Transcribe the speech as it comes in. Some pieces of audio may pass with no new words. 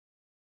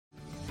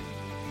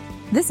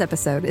This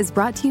episode is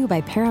brought to you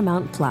by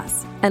Paramount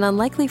Plus. An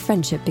unlikely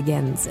friendship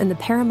begins in the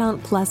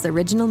Paramount Plus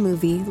original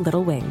movie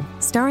Little Wing,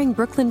 starring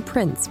Brooklyn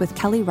Prince with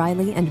Kelly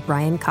Riley and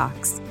Brian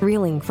Cox.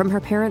 Reeling from her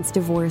parents'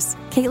 divorce,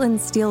 Caitlin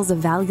steals a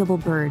valuable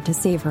bird to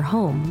save her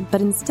home, but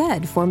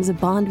instead forms a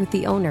bond with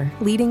the owner,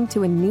 leading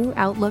to a new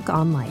outlook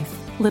on life.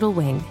 Little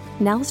Wing,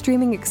 now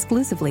streaming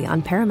exclusively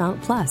on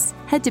Paramount Plus.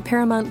 Head to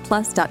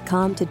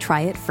ParamountPlus.com to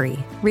try it free.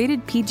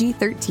 Rated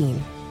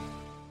PG-13.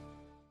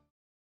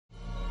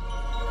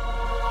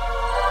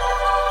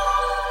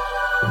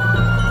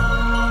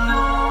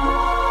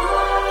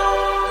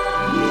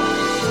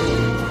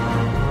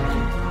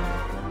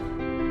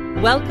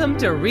 Welcome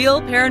to Real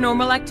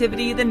Paranormal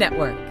Activity, the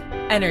network.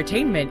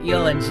 Entertainment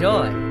you'll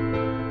enjoy.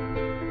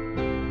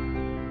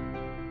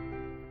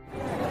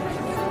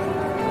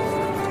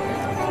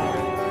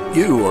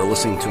 You are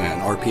listening to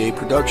an RPA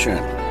production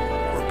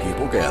where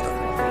people gather.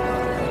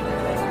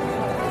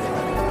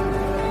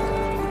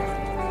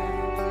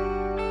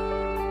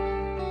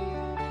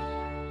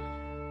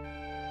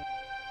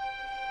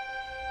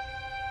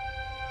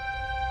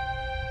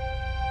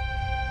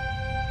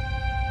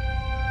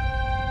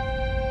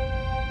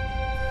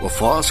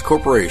 LaFosse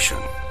Corporation,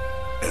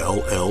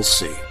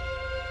 LLC.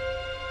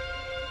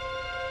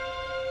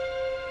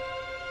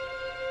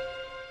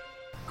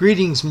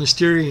 Greetings,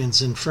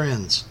 Mysterians and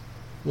friends.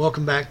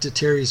 Welcome back to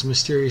Terry's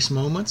Mysterious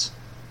Moments.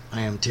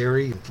 I am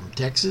Terry from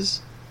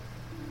Texas.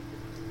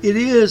 It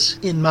is,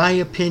 in my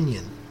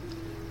opinion,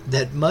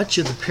 that much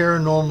of the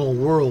paranormal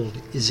world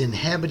is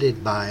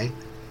inhabited by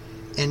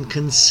and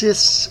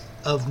consists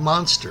of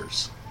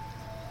monsters.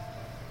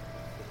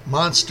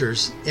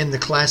 Monsters, in the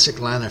classic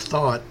line of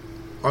thought,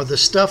 are the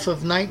stuff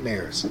of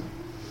nightmares,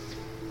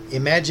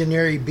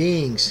 imaginary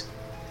beings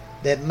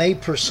that may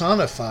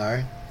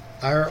personify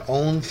our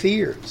own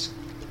fears.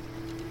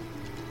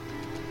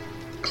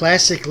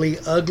 Classically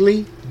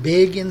ugly,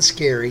 big, and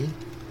scary,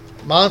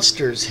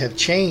 monsters have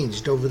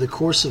changed over the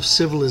course of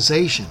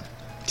civilization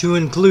to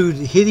include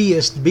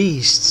hideous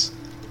beasts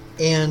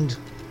and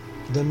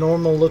the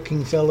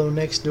normal-looking fellow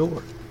next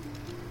door.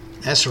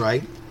 That's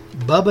right,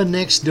 Bubba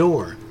next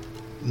door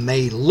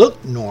may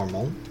look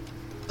normal.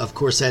 Of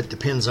course, that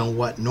depends on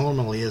what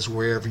normal is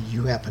wherever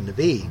you happen to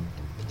be.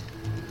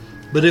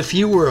 But if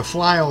you were a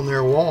fly on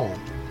their wall,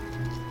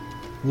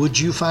 would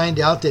you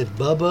find out that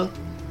Bubba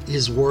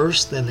is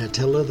worse than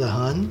Attila the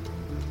Hun?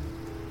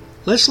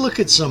 Let's look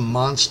at some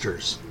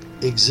monsters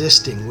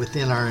existing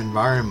within our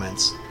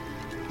environments,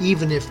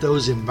 even if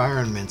those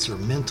environments are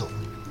mental.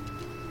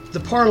 The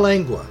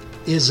Parlangua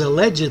is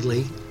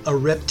allegedly a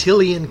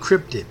reptilian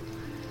cryptid,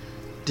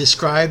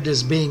 described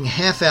as being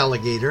half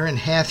alligator and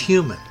half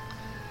human,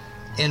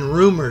 and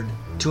rumored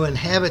to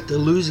inhabit the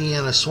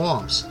Louisiana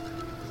swamps,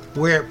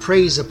 where it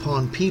preys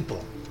upon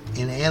people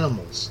and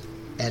animals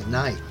at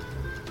night.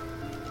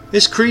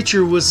 This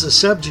creature was the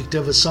subject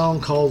of a song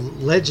called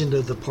Legend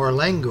of the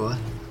Parlangua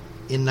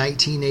in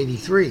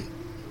 1983.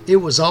 It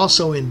was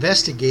also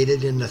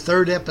investigated in the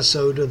third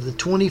episode of the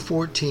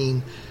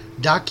 2014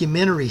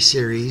 documentary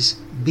series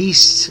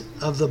Beasts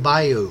of the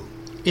Bayou.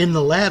 In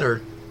the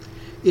latter,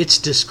 it's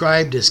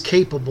described as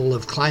capable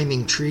of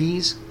climbing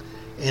trees,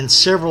 and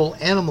several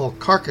animal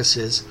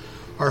carcasses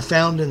are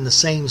found in the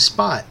same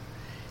spot,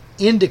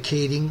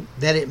 indicating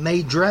that it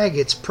may drag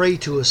its prey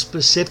to a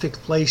specific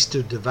place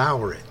to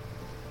devour it.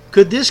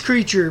 Could this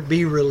creature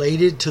be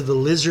related to the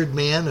lizard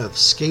man of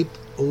Scape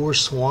Ore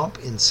Swamp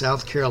in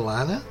South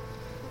Carolina?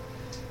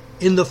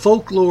 In the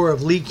folklore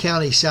of Lee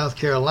County, South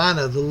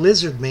Carolina, the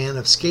lizard man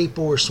of Scape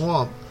Ore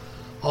Swamp,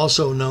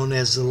 also known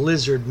as the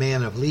Lizard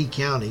Man of Lee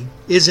County,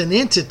 is an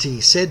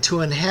entity said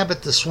to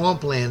inhabit the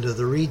swampland of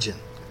the region.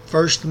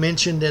 First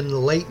mentioned in the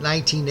late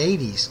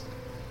 1980s,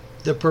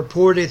 the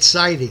purported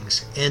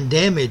sightings and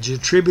damage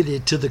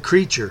attributed to the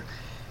creature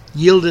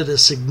yielded a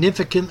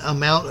significant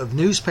amount of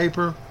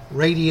newspaper,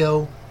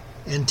 radio,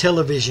 and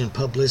television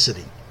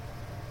publicity.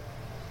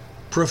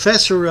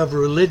 Professor of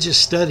Religious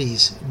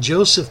Studies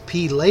Joseph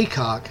P.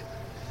 Laycock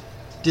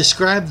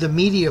described the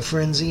media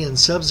frenzy and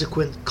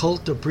subsequent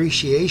cult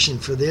appreciation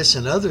for this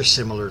and other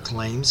similar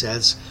claims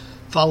as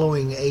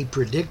following a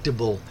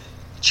predictable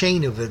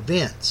chain of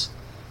events.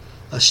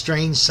 A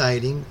strange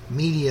sighting,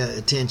 media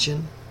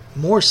attention,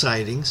 more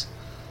sightings,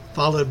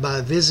 followed by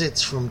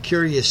visits from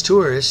curious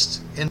tourists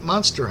and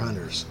monster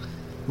hunters.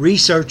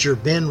 Researcher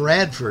Ben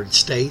Radford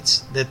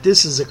states that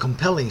this is a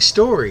compelling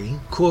story,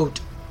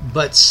 quote,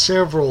 but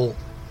several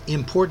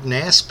important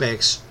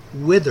aspects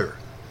wither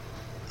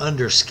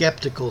under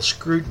skeptical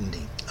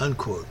scrutiny,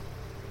 unquote.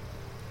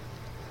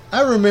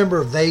 I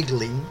remember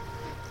vaguely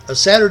a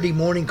Saturday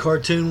morning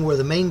cartoon where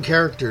the main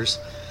characters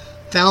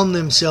found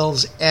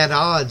themselves at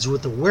odds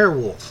with a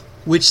werewolf,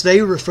 which they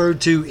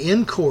referred to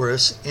in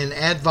chorus and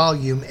ad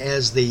volume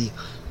as the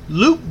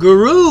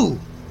loup-garou.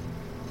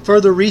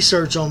 Further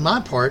research on my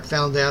part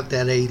found out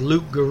that a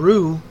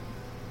loup-garou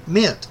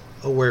meant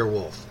a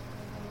werewolf.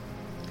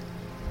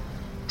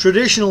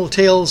 Traditional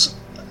tales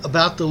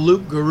about the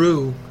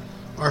loup-garou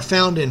are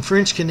found in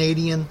French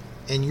Canadian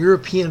and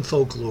European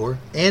folklore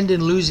and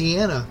in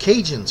Louisiana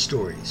Cajun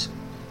stories.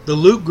 The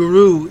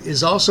loup-garou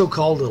is also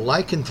called a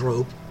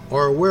lycanthrope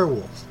or a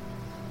werewolf.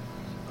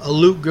 A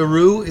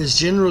loup-garou is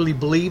generally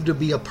believed to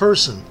be a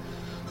person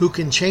who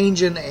can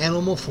change in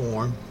animal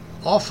form,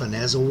 often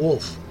as a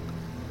wolf.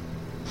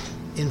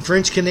 In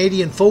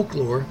French-Canadian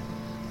folklore,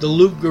 the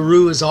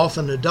loup-garou is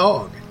often a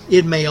dog.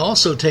 It may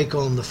also take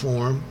on the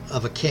form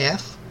of a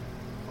calf,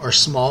 or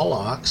small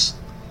ox,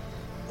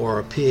 or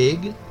a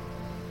pig,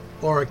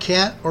 or a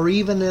cat, or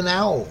even an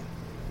owl.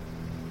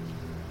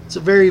 It's a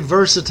very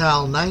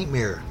versatile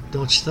nightmare,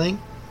 don't you think?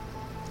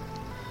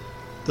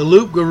 The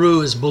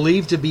loup-garou is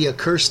believed to be a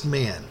cursed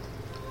man.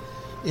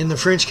 In the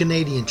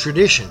French-Canadian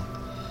tradition,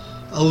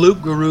 a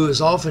loup-garou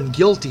is often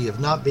guilty of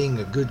not being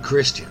a good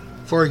Christian.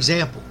 For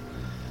example,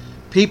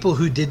 people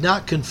who did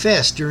not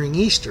confess during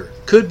Easter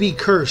could be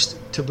cursed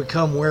to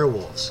become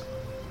werewolves.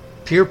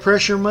 Peer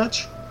pressure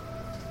much?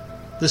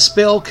 The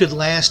spell could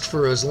last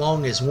for as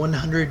long as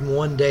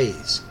 101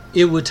 days.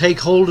 It would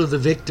take hold of the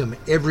victim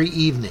every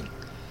evening.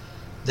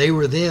 They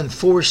were then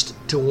forced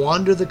to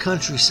wander the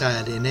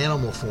countryside in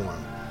animal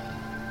form.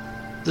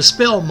 The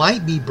spell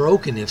might be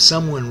broken if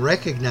someone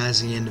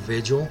recognized the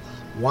individual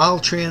while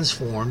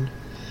transformed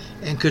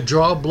and could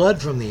draw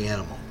blood from the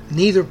animal.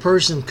 Neither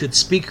person could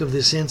speak of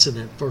this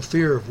incident for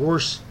fear of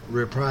worse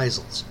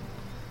reprisals.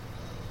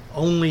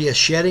 Only a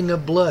shedding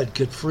of blood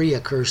could free a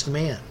cursed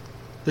man.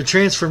 The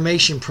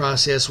transformation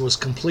process was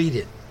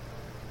completed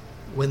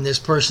when this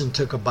person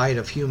took a bite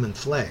of human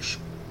flesh.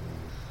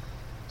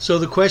 So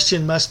the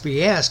question must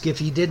be asked, if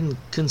he didn't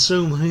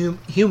consume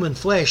human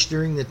flesh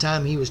during the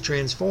time he was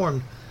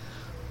transformed,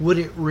 would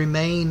it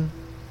remain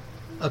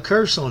a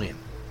curse on him?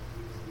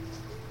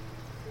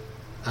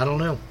 I don't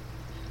know.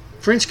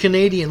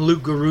 French-Canadian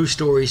loup-garou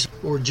stories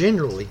were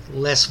generally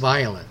less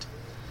violent.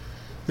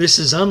 This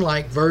is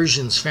unlike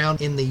versions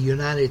found in the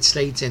United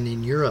States and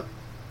in Europe.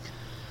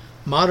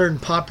 Modern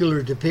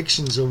popular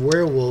depictions of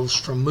werewolves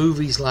from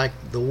movies like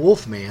The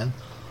Wolfman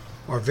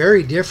are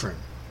very different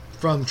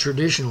from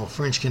traditional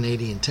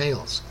French-Canadian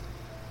tales.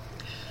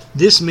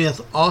 This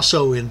myth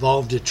also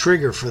involved a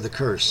trigger for the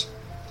curse.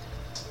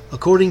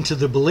 According to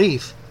the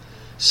belief,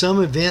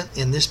 some event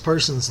in this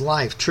person's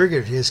life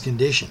triggered his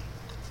condition,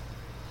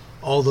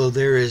 although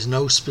there is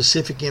no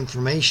specific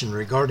information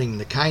regarding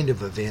the kind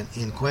of event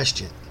in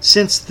question,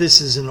 since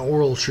this is an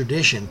oral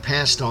tradition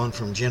passed on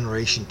from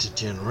generation to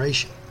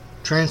generation.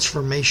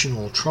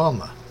 Transformational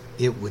trauma,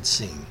 it would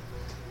seem.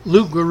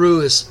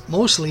 Loup-garou is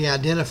mostly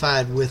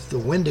identified with the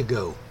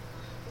Wendigo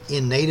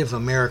in Native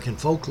American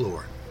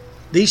folklore.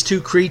 These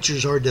two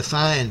creatures are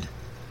defined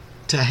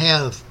to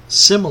have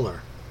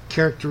similar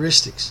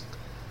characteristics.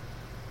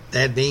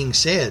 That being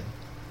said,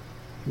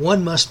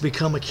 one must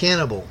become a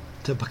cannibal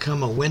to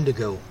become a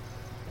Wendigo,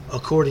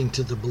 according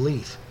to the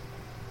belief.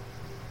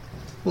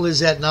 Well, is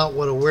that not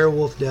what a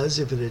werewolf does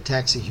if it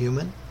attacks a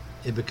human?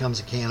 It becomes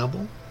a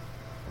cannibal?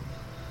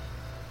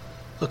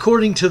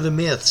 According to the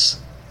myths,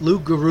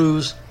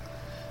 loup-garous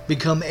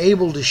become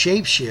able to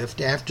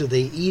shapeshift after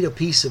they eat a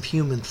piece of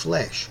human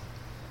flesh.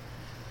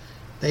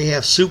 They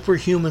have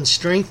superhuman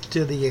strength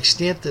to the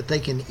extent that they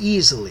can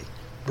easily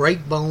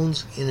break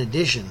bones, in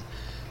addition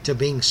to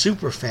being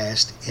super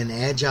fast and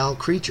agile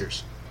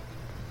creatures.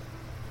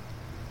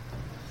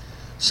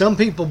 Some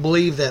people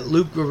believe that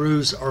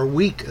loup-garous are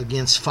weak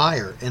against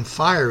fire, and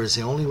fire is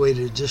the only way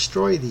to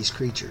destroy these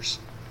creatures.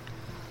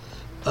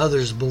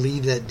 Others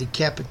believe that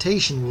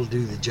decapitation will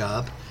do the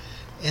job,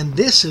 and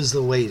this is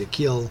the way to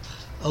kill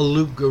a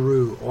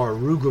loup-garou or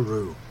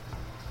rougarou.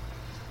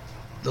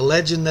 The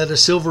legend that a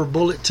silver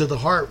bullet to the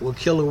heart will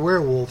kill a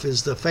werewolf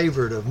is the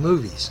favorite of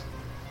movies.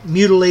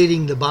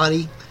 Mutilating the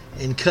body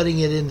and cutting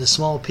it into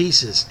small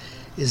pieces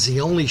is the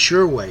only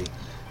sure way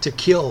to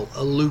kill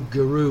a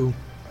loup-garou,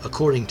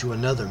 according to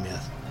another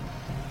myth.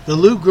 The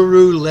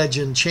loup-garou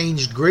legend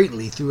changed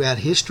greatly throughout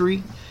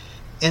history,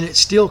 and it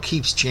still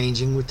keeps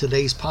changing with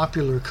today's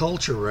popular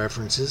culture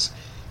references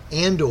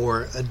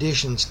and/or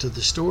additions to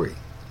the story.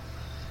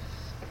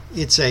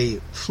 It's a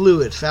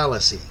fluid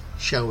fallacy,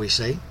 shall we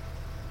say.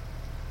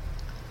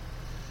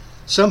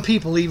 Some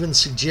people even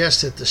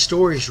suggest that the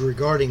stories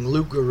regarding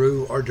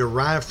loup-garou are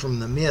derived from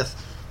the myth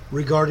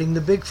regarding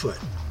the Bigfoot.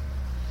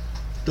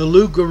 The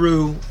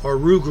loup-garou or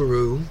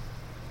rougarou,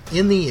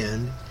 in the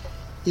end,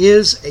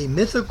 is a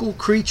mythical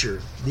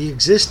creature, the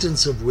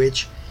existence of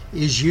which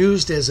is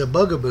used as a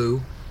bugaboo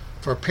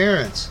for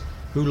parents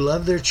who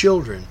love their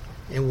children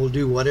and will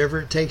do whatever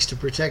it takes to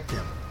protect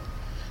them.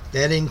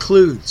 That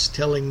includes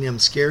telling them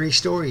scary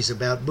stories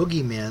about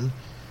boogeymen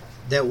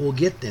that will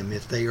get them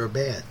if they are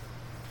bad.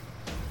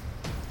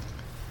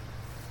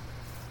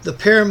 The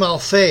Père Mal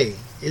Fait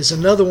is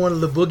another one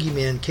of the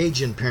boogeymen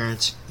Cajun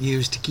parents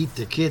use to keep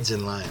their kids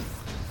in line.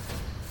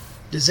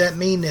 Does that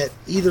mean that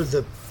either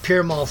the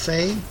Père Mal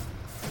Fait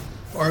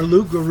or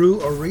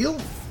loup-garou are real?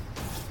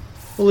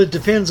 Well, it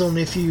depends on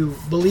if you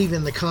believe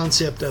in the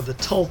concept of a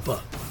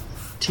tulpa,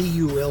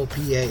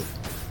 T-U-L-P-A.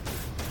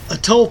 A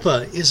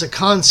tulpa is a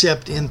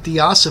concept in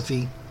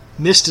theosophy,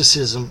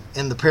 mysticism,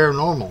 and the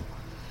paranormal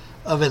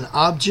of an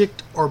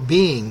object or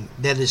being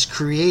that is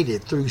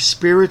created through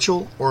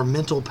spiritual or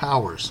mental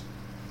powers.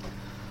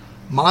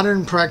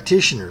 Modern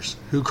practitioners,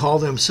 who call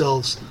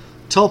themselves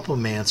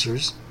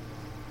tulpomancers,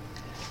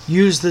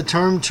 use the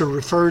term to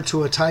refer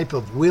to a type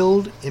of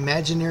willed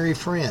imaginary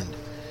friend,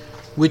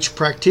 which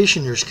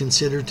practitioners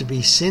consider to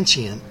be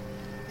sentient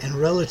and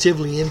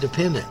relatively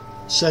independent,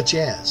 such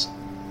as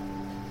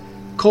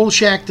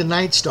Kolchak the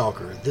Night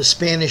Stalker, the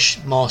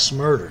Spanish Moss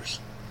Murders.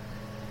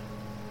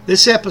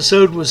 This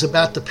episode was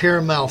about the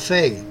Père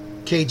Malfait,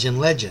 Cajun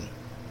legend.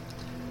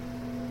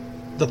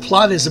 The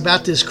plot is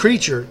about this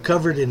creature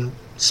covered in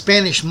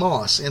Spanish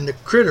moss, and the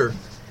critter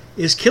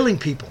is killing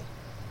people.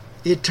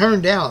 It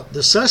turned out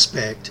the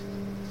suspect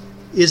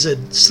is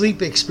a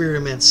sleep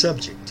experiment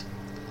subject.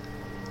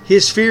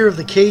 His fear of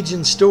the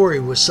Cajun story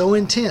was so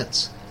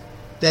intense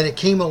that it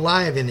came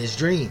alive in his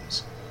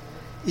dreams.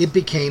 It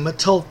became a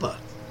tulpa.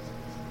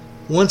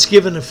 Once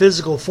given a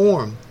physical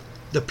form,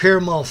 the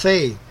Père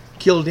Malfait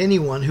killed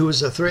anyone who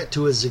was a threat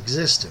to his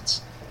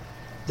existence.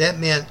 That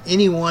meant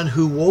anyone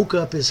who woke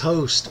up his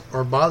host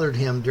or bothered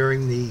him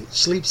during the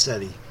sleep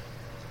study.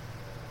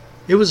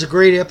 It was a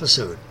great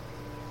episode.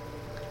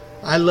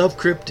 I love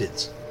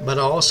cryptids, but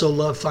I also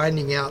love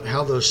finding out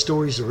how those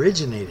stories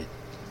originated.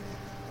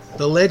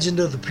 The legend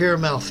of the Père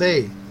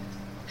Malfait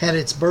had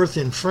its birth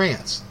in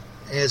France,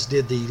 as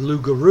did the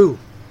loup-garou.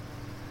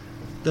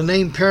 The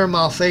name Père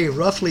Malfait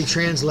roughly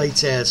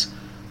translates as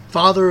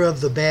Father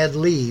of the Bad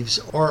Leaves,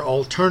 or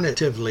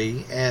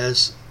alternatively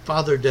as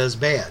Father Does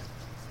Bad.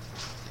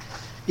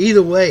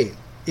 Either way,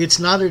 it's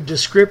not a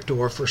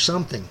descriptor for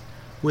something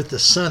with a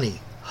sunny,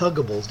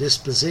 huggable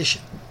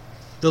disposition.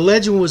 The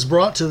legend was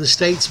brought to the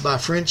States by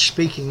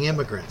French-speaking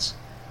immigrants.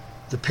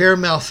 The Père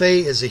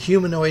Malfait is a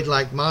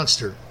humanoid-like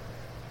monster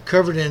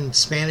covered in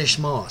Spanish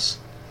moss.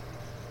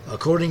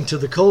 According to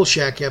the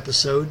Kolchak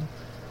episode,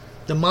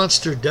 the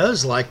monster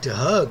does like to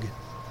hug,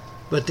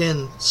 but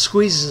then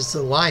squeezes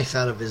the life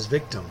out of his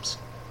victims.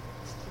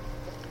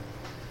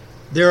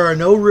 There are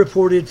no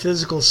reported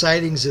physical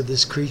sightings of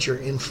this creature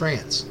in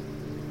France.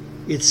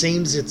 It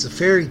seems it's a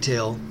fairy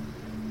tale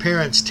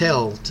parents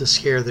tell to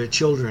scare their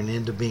children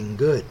into being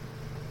good.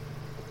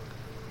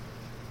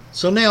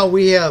 So now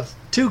we have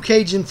two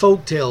Cajun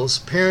folk tales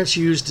parents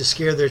use to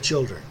scare their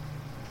children.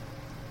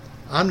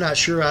 I'm not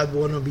sure I'd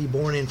want to be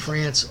born in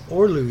France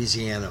or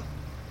Louisiana,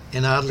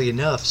 and oddly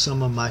enough,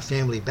 some of my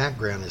family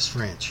background is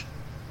French.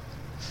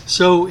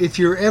 So if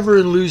you're ever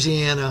in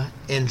Louisiana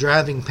and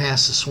driving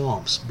past the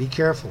swamps, be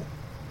careful.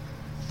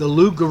 The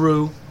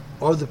loup-garou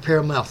or the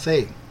Père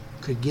Malfait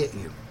could get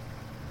you.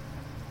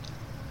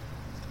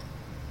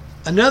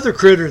 Another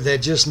critter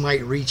that just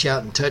might reach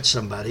out and touch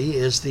somebody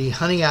is the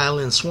Honey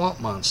Island swamp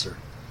monster,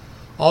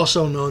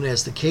 also known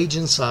as the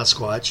Cajun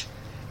Sasquatch,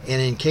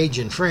 and in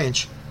Cajun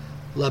French,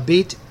 La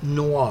Bête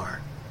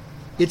Noire.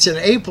 It's an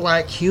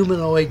ape-like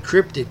humanoid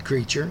cryptid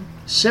creature,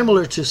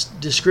 similar to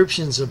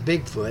descriptions of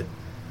Bigfoot,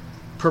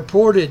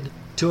 purported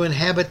to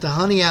inhabit the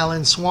Honey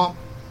Island swamp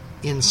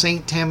in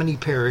St. Tammany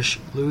Parish,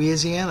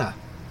 Louisiana.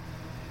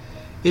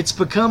 It's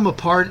become a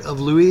part of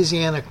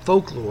Louisiana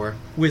folklore,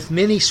 with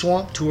many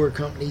swamp tour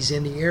companies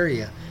in the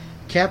area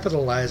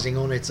capitalizing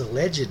on its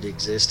alleged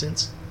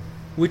existence,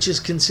 which is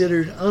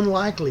considered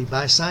unlikely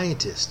by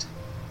scientists.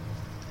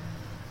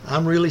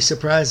 I'm really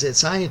surprised that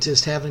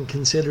scientists haven't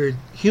considered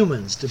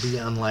humans to be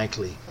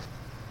unlikely.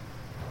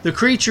 The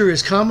creature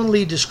is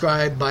commonly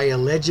described by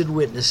alleged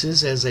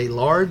witnesses as a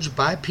large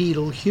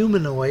bipedal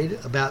humanoid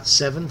about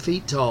 7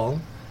 feet tall,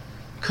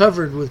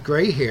 covered with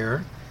gray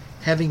hair,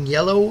 having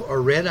yellow or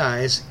red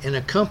eyes, and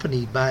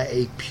accompanied by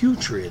a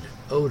putrid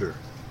odor.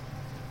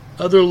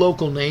 Other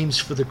local names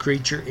for the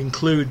creature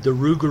include the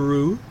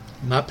rougarou.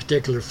 My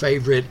particular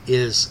favorite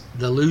is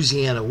the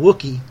Louisiana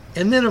Wookiee.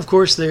 And then, of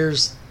course,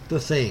 there's the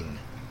Thing.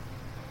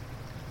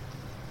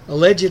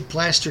 Alleged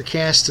plaster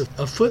casts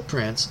of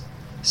footprints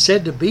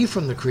said to be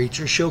from the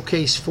creature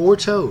showcase 4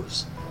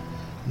 toes,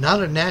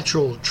 not a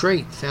natural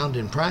trait found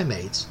in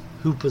primates,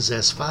 who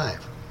possess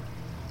 5.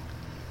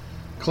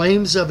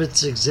 Claims of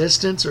its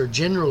existence are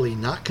generally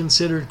not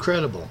considered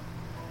credible,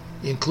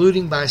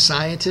 including by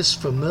scientists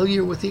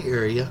familiar with the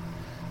area,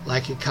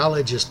 like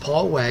ecologist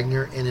Paul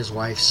Wagner and his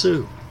wife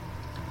Sue.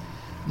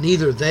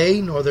 Neither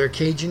they nor their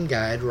Cajun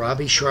guide,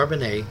 Robbie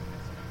Charbonnet,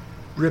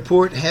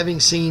 report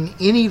having seen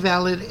any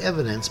valid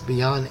evidence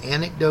beyond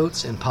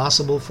anecdotes and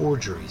possible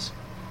forgeries.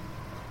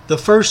 The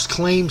first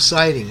claimed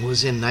sighting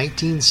was in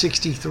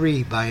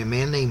 1963 by a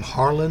man named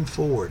Harlan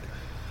Ford,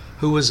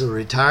 who was a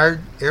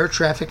retired air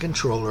traffic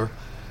controller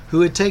who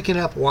had taken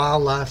up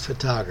wildlife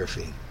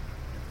photography.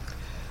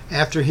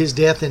 After his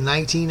death in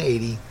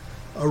 1980,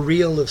 a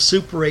reel of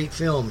Super 8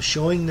 film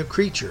showing the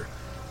creature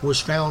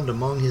was found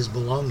among his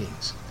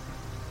belongings.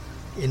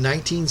 In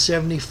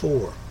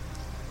 1974,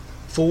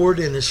 Ford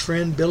and his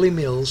friend Billy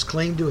Mills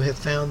claimed to have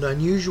found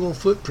unusual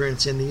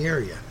footprints in the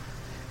area,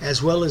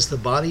 as well as the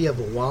body of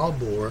a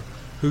wild boar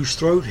whose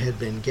throat had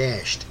been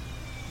gashed.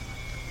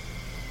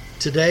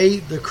 Today,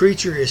 the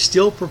creature is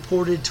still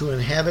purported to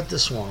inhabit the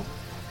swamp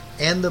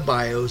and the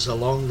bayous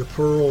along the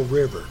Pearl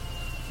River.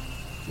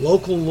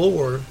 Local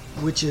lore,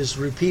 which is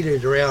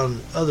repeated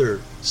around other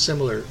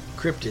similar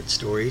cryptid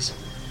stories,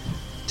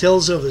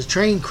 tells of a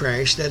train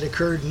crash that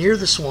occurred near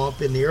the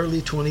swamp in the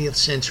early 20th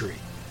century,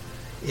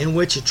 in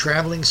which a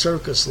traveling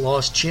circus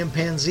lost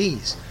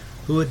chimpanzees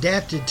who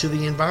adapted to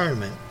the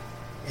environment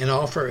and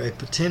offer a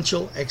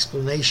potential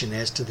explanation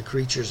as to the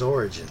creature's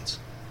origins.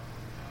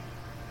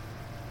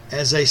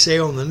 As they say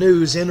on the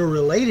news, in a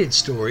related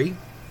story,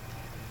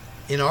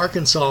 in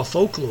Arkansas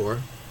folklore,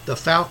 the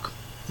Fouke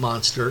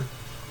monster,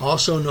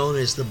 also known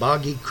as the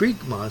Boggy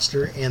Creek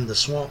monster and the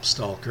Swamp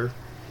Stalker,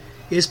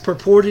 is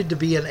purported to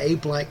be an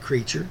ape-like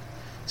creature,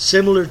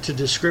 similar to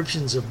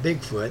descriptions of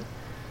Bigfoot,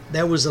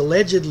 that was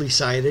allegedly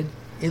sighted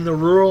in the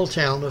rural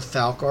town of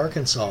Fouke,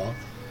 Arkansas,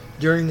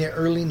 during the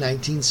early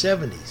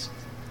 1970s.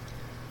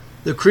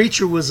 The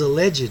creature was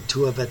alleged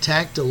to have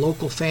attacked a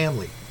local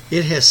family.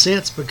 It has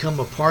since become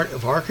a part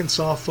of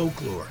Arkansas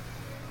folklore.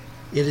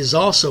 It has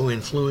also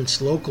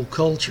influenced local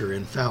culture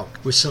in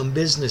Fouke, with some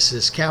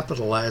businesses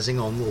capitalizing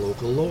on the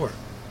local lore.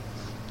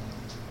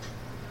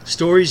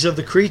 Stories of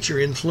the creature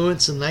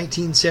influenced the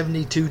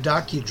 1972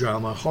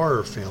 docudrama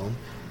horror film,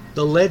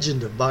 The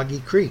Legend of Boggy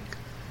Creek,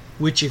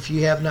 which if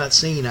you have not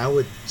seen, I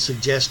would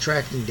suggest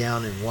tracking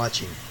down and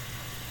watching,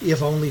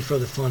 if only for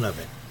the fun of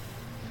it.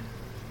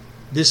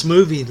 This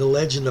movie, The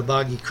Legend of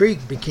Boggy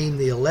Creek, became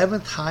the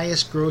 11th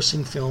highest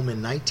grossing film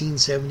in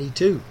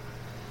 1972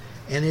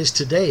 and is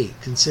today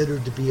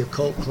considered to be a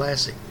cult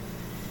classic.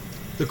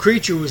 The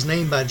creature was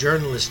named by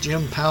journalist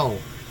Jim Powell,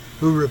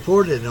 who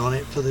reported on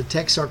it for the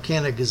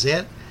Texarkana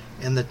Gazette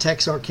and the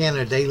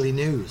Texarkana Daily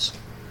News.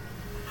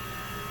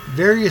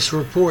 Various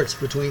reports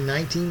between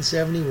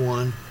 1971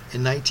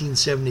 and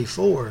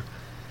 1974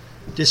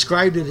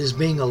 described it as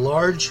being a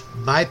large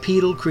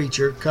bipedal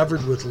creature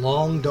covered with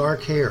long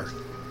dark hair.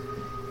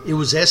 It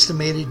was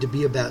estimated to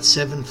be about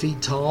 7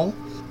 feet tall,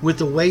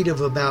 with a weight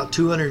of about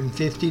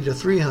 250 to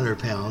 300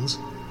 pounds.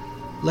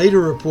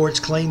 Later reports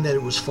claimed that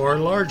it was far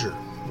larger,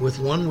 with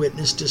one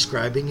witness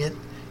describing it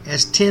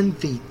as 10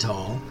 feet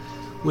tall,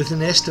 with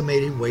an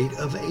estimated weight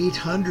of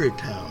 800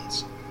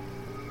 pounds.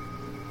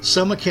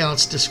 Some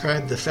accounts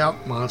describe the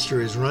Fouke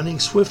monster as running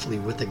swiftly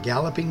with a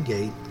galloping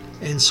gait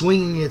and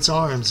swinging its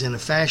arms in a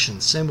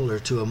fashion similar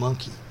to a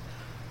monkey.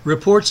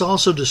 Reports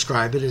also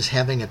describe it as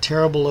having a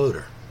terrible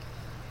odor,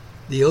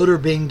 the odor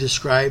being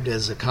described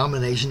as a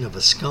combination of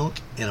a skunk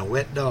and a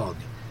wet dog,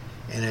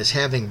 and as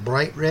having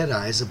bright red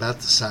eyes about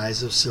the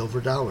size of silver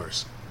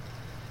dollars.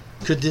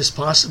 Could this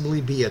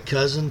possibly be a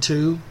cousin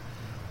to,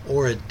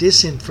 or a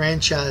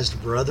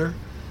disenfranchised brother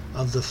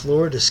of the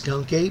Florida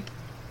skunk ape,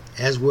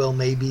 as well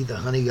may be the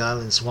Honey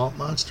Island swamp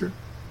monster?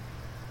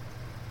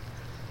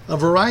 A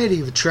variety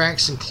of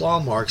tracks and claw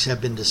marks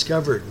have been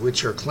discovered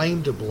which are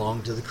claimed to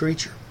belong to the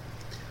creature.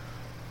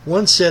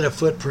 One set of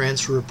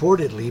footprints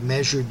reportedly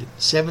measured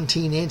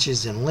 17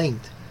 inches in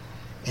length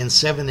and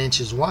 7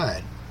 inches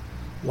wide,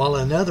 while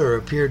another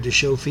appeared to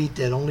show feet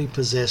that only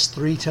possessed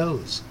 3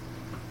 toes.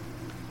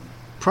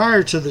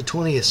 Prior to the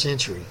 20th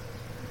century,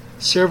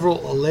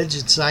 several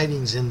alleged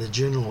sightings in the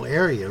general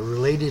area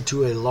related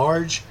to a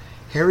large,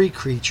 hairy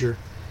creature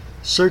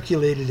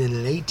circulated in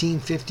an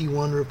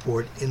 1851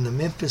 report in the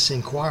Memphis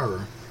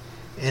Inquirer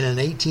and an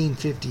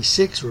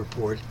 1856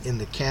 report in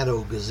the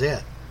Caddo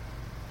Gazette.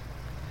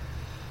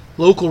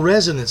 Local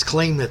residents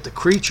claim that the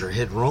creature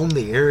had roamed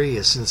the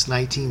area since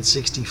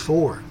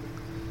 1964,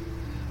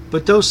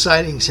 but those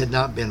sightings had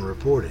not been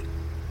reported.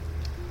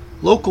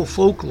 Local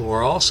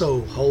folklore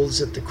also holds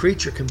that the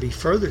creature can be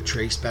further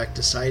traced back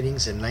to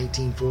sightings in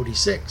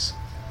 1946.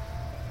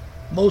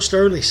 Most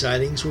early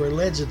sightings were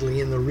allegedly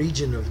in the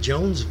region of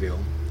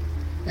Jonesville,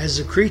 as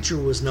the creature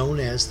was known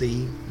as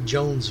the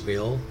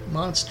Jonesville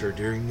Monster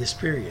during this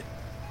period.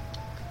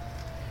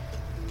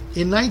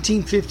 In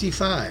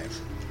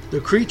 1955, the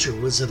creature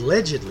was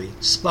allegedly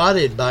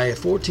spotted by a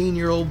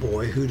 14-year-old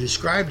boy who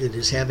described it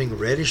as having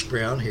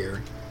reddish-brown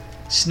hair,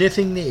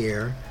 sniffing the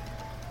air,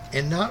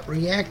 and not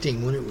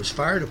reacting when it was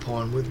fired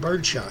upon with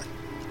birdshot.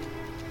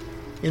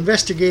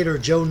 Investigator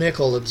Joe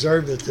Nickel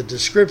observed that the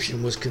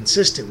description was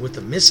consistent with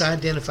the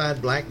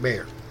misidentified black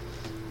bear,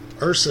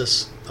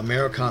 Ursus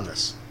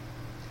americanus.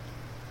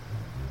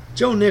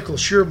 Joe Nickel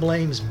sure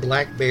blames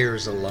black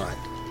bears a lot.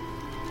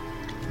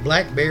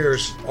 Black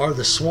bears are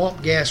the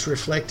swamp gas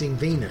reflecting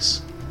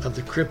Venus of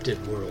the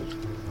cryptid world.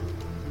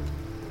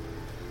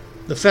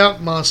 The Fouke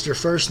monster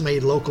first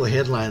made local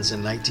headlines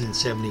in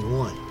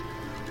 1971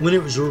 when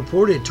it was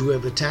reported to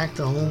have attacked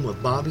the home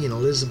of Bobby and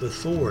Elizabeth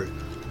Ford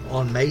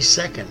on May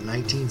 2,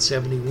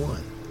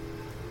 1971.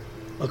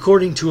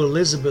 According to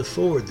Elizabeth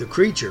Ford, the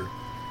creature,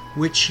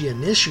 which she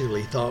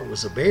initially thought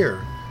was a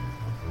bear,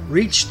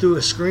 reached through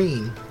a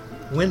screen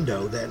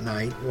window that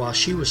night while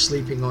she was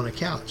sleeping on a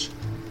couch.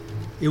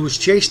 It was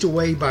chased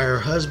away by her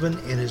husband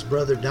and his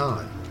brother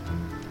Don.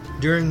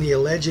 During the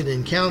alleged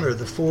encounter,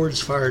 the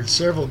Fords fired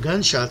several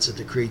gunshots at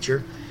the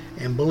creature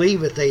and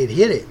believed that they had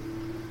hit it,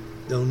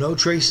 though no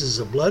traces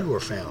of blood were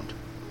found.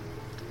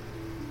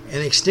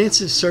 An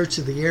extensive search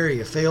of the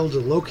area failed to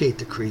locate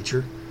the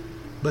creature,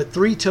 but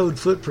 3-toed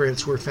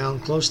footprints were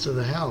found close to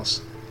the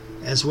house,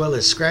 as well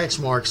as scratch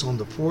marks on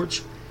the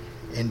porch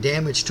and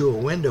damage to a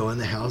window in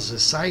the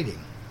house's siding.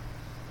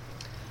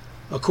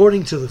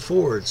 According to the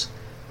Fords,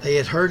 they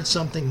had heard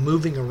something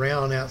moving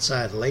around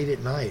outside late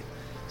at night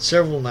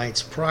several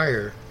nights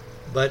prior,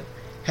 but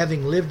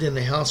having lived in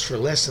the house for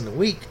less than a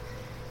week,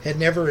 had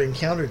never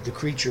encountered the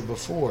creature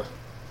before.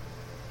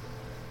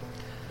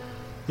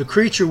 The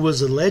creature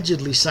was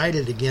allegedly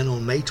sighted again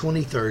on May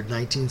 23,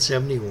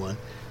 1971,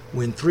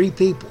 when 3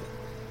 people,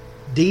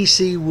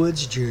 D.C.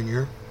 Woods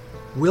Jr.,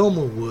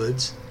 Wilma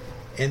Woods,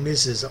 and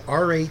Mrs.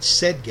 R.H.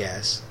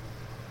 Sedgas,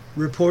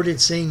 reported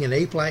seeing an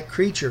ape-like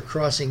creature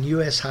crossing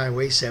U.S.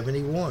 Highway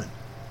 71.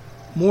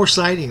 More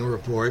sighting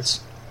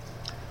reports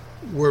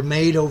were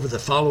made over the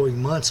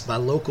following months by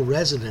local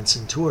residents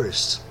and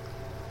tourists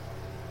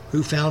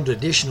who found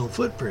additional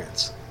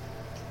footprints.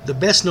 The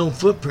best-known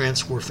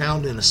footprints were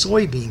found in a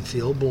soybean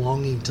field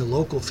belonging to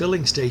local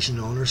filling station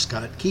owner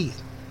Scott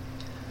Keith.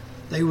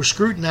 They were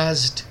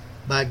scrutinized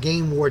by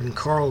game warden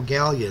Carl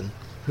Gallion,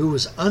 who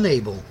was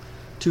unable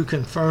to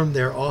confirm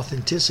their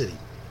authenticity.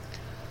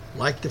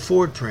 Like the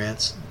Ford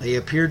prints, they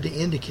appeared to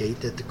indicate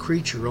that the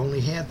creature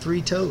only had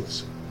 3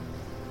 toes.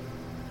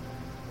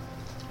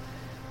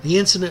 The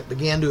incident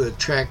began to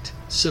attract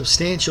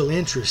substantial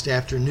interest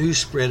after news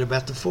spread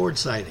about the Ford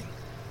sighting.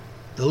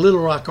 The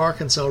Little Rock,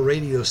 Arkansas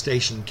radio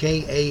station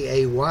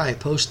KAAY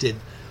posted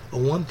a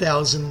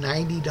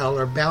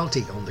 $1,090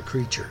 bounty on the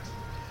creature.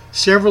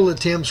 Several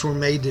attempts were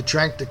made to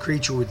track the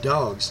creature with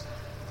dogs,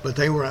 but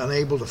they were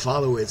unable to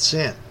follow its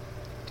scent.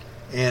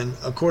 And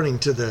according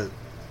to the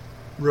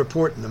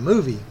report in the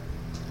movie,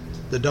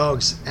 the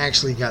dogs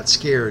actually got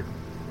scared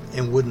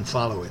and wouldn't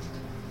follow it.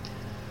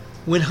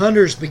 When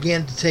hunters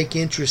began to take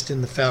interest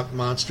in the Fouke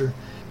monster,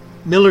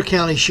 Miller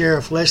County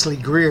Sheriff Leslie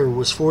Greer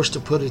was forced to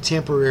put a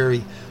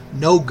temporary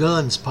no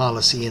guns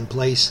policy in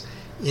place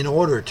in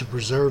order to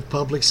preserve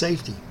public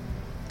safety.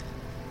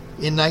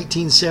 In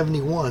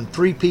 1971,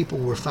 3 people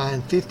were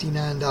fined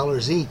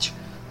 $59 each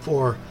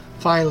for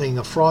filing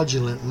a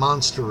fraudulent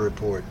monster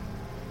report.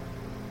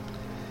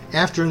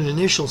 After an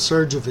initial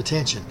surge of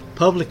attention,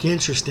 public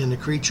interest in the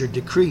creature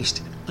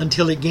decreased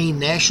until it gained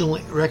national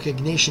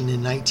recognition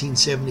in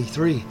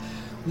 1973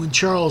 when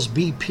Charles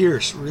B.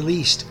 Pierce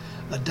released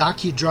a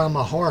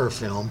docudrama horror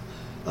film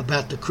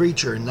about the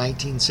creature in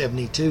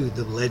 1972,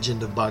 The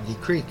Legend of Boggy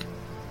Creek.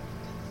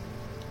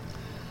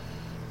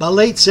 By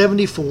late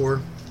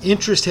 74,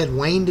 interest had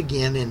waned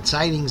again and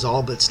sightings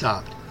all but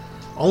stopped,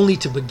 only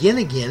to begin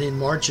again in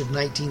March of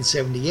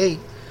 1978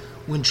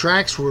 when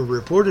tracks were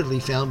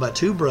reportedly found by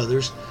 2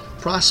 brothers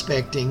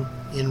prospecting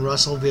in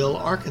Russellville,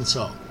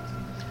 Arkansas.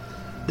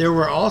 There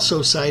were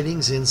also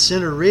sightings in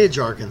Center Ridge,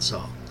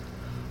 Arkansas.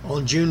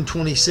 On June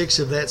 26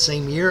 of that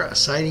same year, a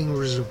sighting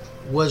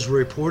was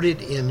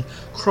reported in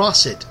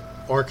Crossett,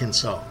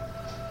 Arkansas.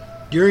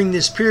 During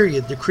this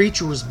period, the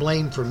creature was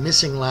blamed for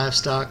missing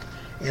livestock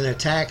and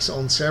attacks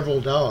on several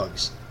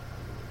dogs.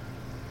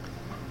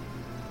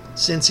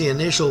 Since the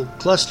initial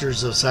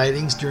clusters of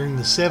sightings during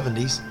the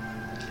 70s,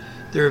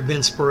 there have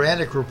been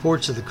sporadic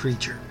reports of the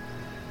creature.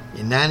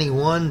 In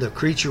 91, the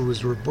creature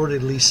was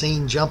reportedly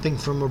seen jumping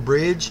from a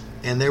bridge,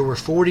 and there were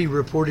 40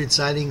 reported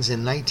sightings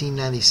in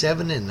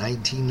 1997 and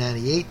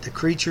 1998. The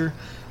creature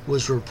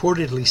was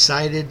reportedly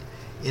sighted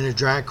in a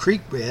dry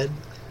creek bed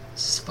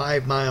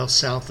 5 miles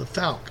south of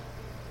Fouke.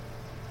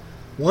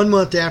 1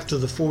 month after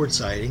the Ford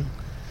sighting,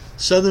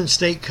 Southern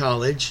State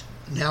College,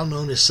 now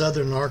known as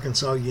Southern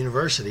Arkansas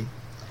University,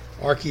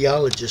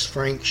 archaeologist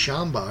Frank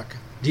Schambach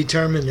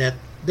determined that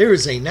there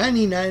is a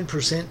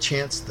 99%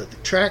 chance that the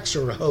tracks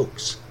are a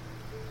hoax.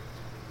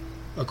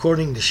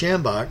 According to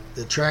Schambach,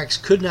 the tracks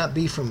could not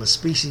be from a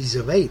species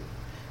of ape,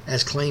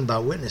 as claimed by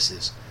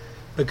witnesses,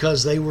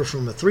 because they were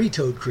from a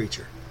 3-toed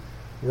creature,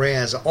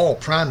 whereas all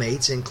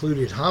primates,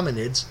 included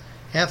hominids,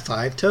 have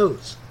 5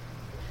 toes.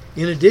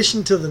 In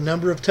addition to the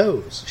number of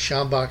toes,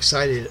 Schambach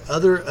cited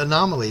other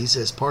anomalies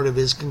as part of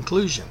his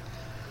conclusion.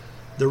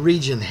 The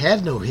region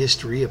had no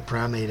history of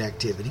primate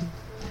activity,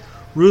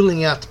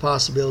 ruling out the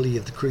possibility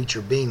of the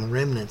creature being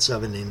remnants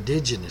of an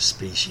indigenous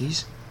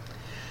species.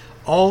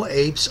 All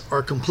apes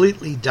are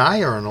completely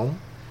diurnal,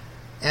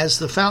 as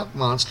the Fouke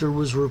monster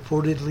was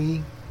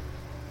reportedly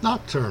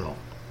nocturnal.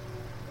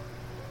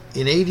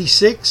 In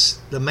 '86,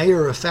 the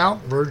mayor of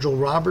Fouke, Virgil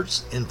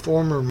Roberts, and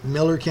former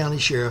Miller County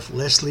Sheriff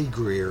Leslie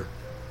Greer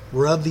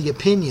were of the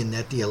opinion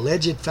that the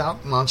alleged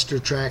Fouke monster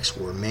tracks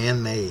were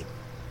man-made.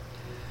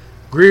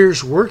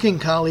 Greer's working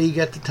colleague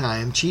at the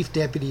time, Chief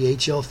Deputy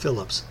H.L.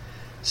 Phillips,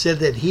 said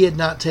that he had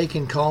not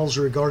taken calls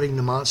regarding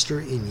the monster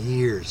in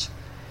years.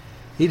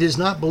 He does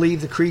not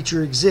believe the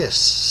creature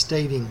exists,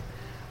 stating,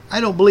 "I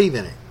don't believe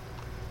in it,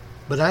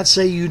 but I'd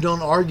say you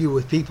don't argue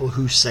with people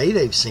who say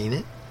they've seen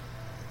it.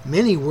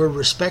 Many were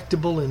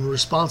respectable and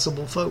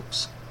responsible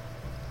folks."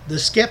 The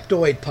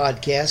Skeptoid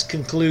podcast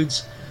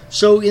concludes,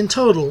 so in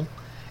total,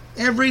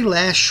 every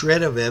last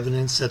shred of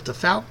evidence that the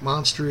Fouke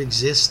monster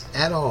exists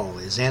at all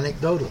is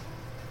anecdotal.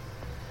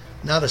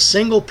 Not a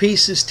single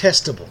piece is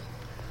testable.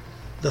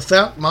 The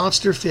Fouke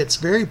monster fits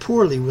very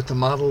poorly with the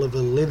model of a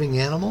living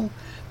animal,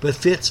 but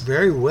fits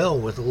very well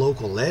with the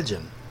local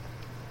legend.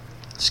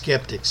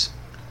 Skeptics.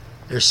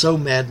 They're so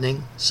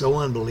maddening, so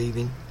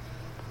unbelieving,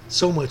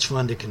 so much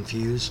fun to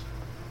confuse.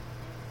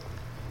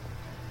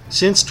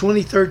 Since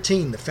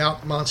 2013, the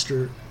Fouke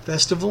Monster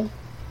Festival,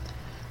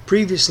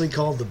 previously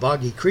called the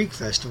Boggy Creek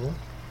Festival,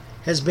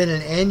 has been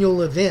an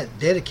annual event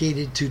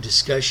dedicated to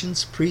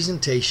discussions,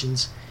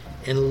 presentations,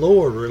 and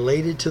lore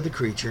related to the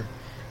creature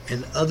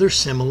and other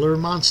similar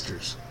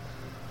monsters.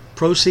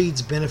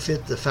 Proceeds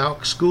benefit the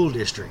Fouke School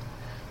District,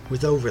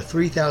 with over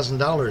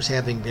 $3,000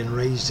 having been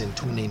raised in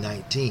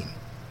 2019.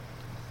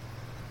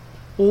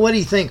 Well, what do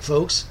you think,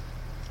 folks?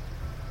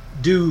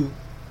 Do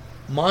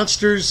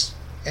monsters,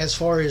 as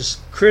far as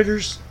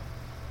critters,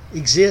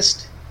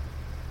 exist?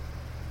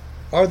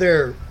 Are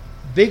there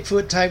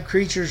Bigfoot-type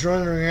creatures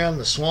running around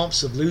the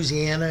swamps of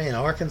Louisiana and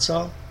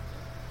Arkansas?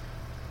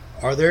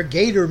 Are there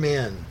gator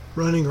men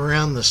running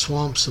around the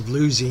swamps of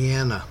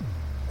Louisiana?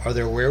 Are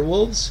there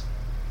werewolves?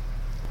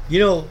 You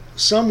know,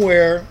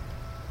 somewhere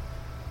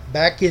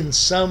back in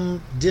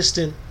some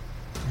distant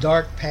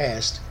dark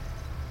past,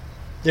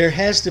 there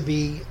has to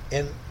be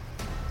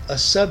a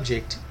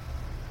subject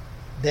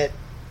that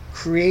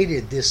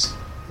created this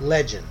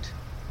legend.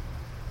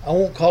 I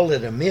won't call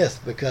it a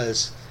myth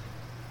because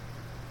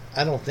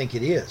I don't think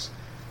it is.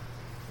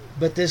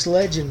 But this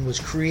legend was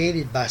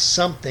created by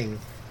something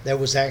that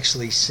was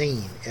actually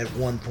seen at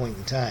one point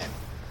in time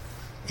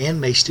and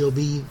may still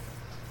be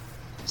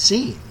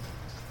seen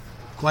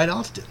quite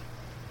often.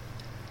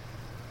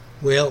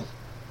 Well,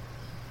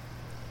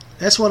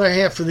 that's what I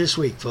have for this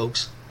week,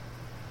 folks.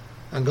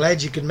 I'm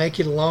glad you could make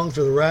it along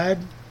for the ride.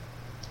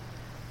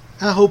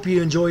 I hope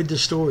you enjoyed the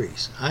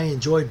stories. I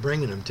enjoyed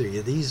bringing them to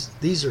you.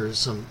 These are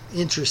some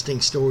interesting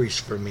stories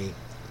for me.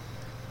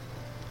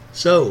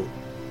 So,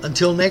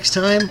 until next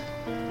time,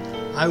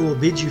 I will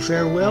bid you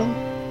farewell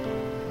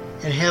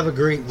and have a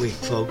great week,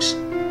 folks.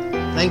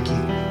 Thank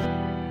you.